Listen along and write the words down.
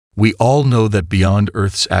We all know that beyond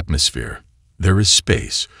Earth's atmosphere, there is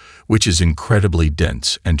space, which is incredibly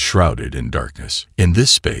dense and shrouded in darkness. In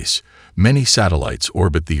this space, many satellites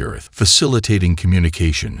orbit the Earth, facilitating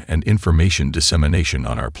communication and information dissemination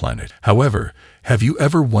on our planet. However, have you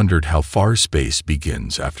ever wondered how far space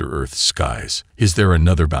begins after Earth's skies? Is there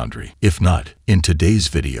another boundary? If not, in today's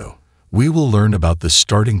video, we will learn about the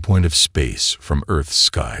starting point of space from Earth's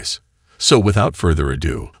skies. So without further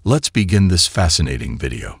ado, let's begin this fascinating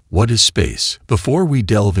video. What is space? Before we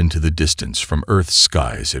delve into the distance from Earth's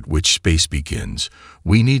skies at which space begins,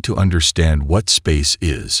 we need to understand what space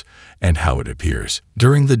is and how it appears.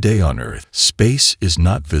 During the day on Earth, space is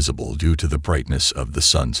not visible due to the brightness of the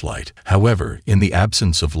sun's light. However, in the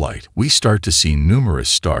absence of light, we start to see numerous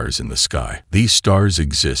stars in the sky. These stars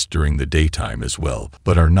exist during the daytime as well,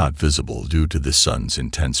 but are not visible due to the sun's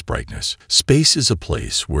intense brightness. Space is a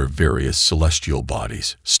place where various celestial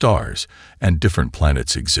bodies, stars, and different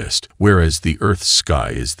planets exist, whereas the Earth's sky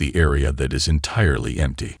is the area that is entirely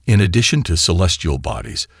empty. In addition to celestial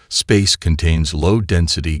bodies, space contains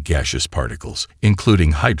low-density gaseous particles,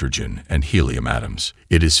 including hydrogen and helium atoms.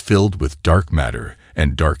 It is filled with dark matter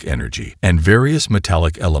and dark energy, and various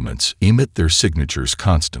metallic elements emit their signatures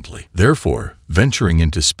constantly. Therefore, venturing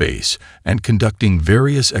into space and conducting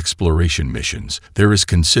various exploration missions, there is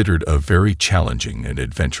considered a very challenging and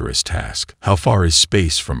adventurous task. How far is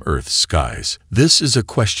space from Earth's skies? This is a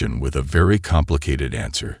question with a very complicated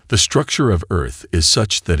answer. The structure of Earth is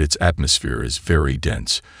such that its atmosphere is very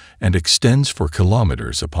dense and extends for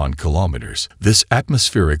kilometers upon kilometers. This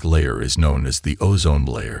atmospheric layer is known as the ozone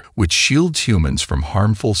layer, which shields humans from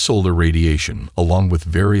harmful solar radiation along with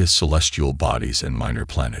various celestial bodies and minor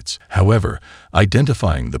planets. However,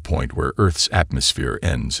 identifying the point where Earth's atmosphere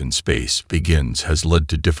ends and space begins has led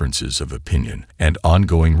to differences of opinion and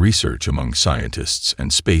ongoing research among scientists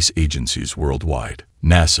and space agencies worldwide.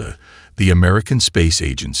 NASA, the American Space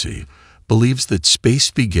Agency, believes that space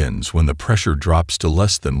begins when the pressure drops to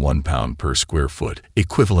less than 1 pound per square foot,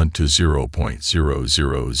 equivalent to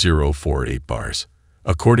 0.00048 bars.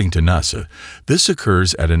 According to NASA, this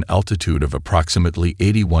occurs at an altitude of approximately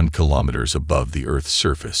 81 kilometers above the Earth's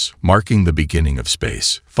surface, marking the beginning of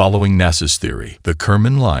space. Following NASA's theory, the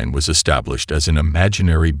Kármán line was established as an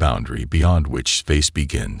imaginary boundary beyond which space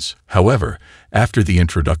begins. However, after the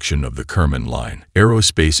introduction of the Kármán line,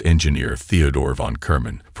 aerospace engineer Theodor von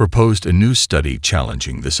Kármán proposed a new study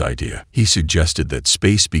challenging this idea. He suggested that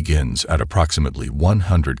space begins at approximately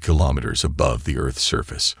 100 kilometers above the Earth's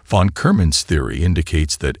surface. Von Kármán's theory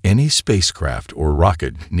indicates that any spacecraft or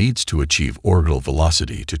rocket needs to achieve orbital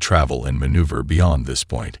velocity to travel and maneuver beyond this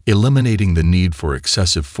point, eliminating the need for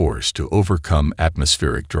excessive force to overcome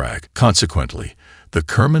atmospheric drag. Consequently, the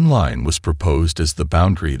Kármán line was proposed as the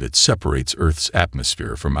boundary that separates Earth's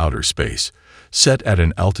atmosphere from outer space, set at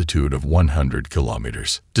an altitude of 100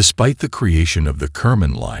 kilometers. Despite the creation of the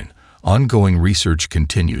Kármán line, ongoing research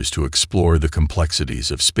continues to explore the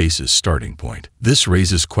complexities of space's starting point. This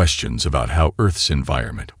raises questions about how Earth's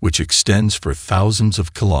environment, which extends for thousands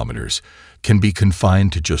of kilometers, can be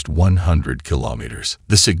confined to just 100 kilometers.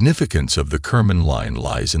 The significance of the Kármán line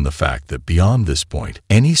lies in the fact that beyond this point,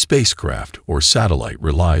 any spacecraft or satellite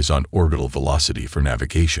relies on orbital velocity for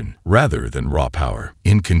navigation, rather than raw power.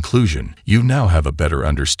 In conclusion, you now have a better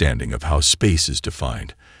understanding of how space is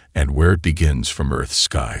defined and where it begins from Earth's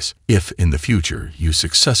skies. If, in the future, you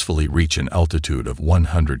successfully reach an altitude of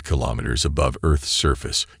 100 kilometers above Earth's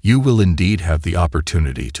surface, you will indeed have the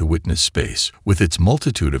opportunity to witness space with its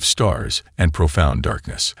multitude of stars and profound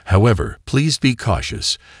darkness. However, please be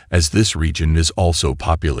cautious, as this region is also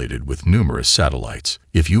populated with numerous satellites.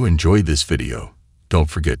 If you enjoyed this video, don't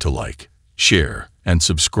forget to like, share, and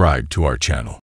subscribe to our channel.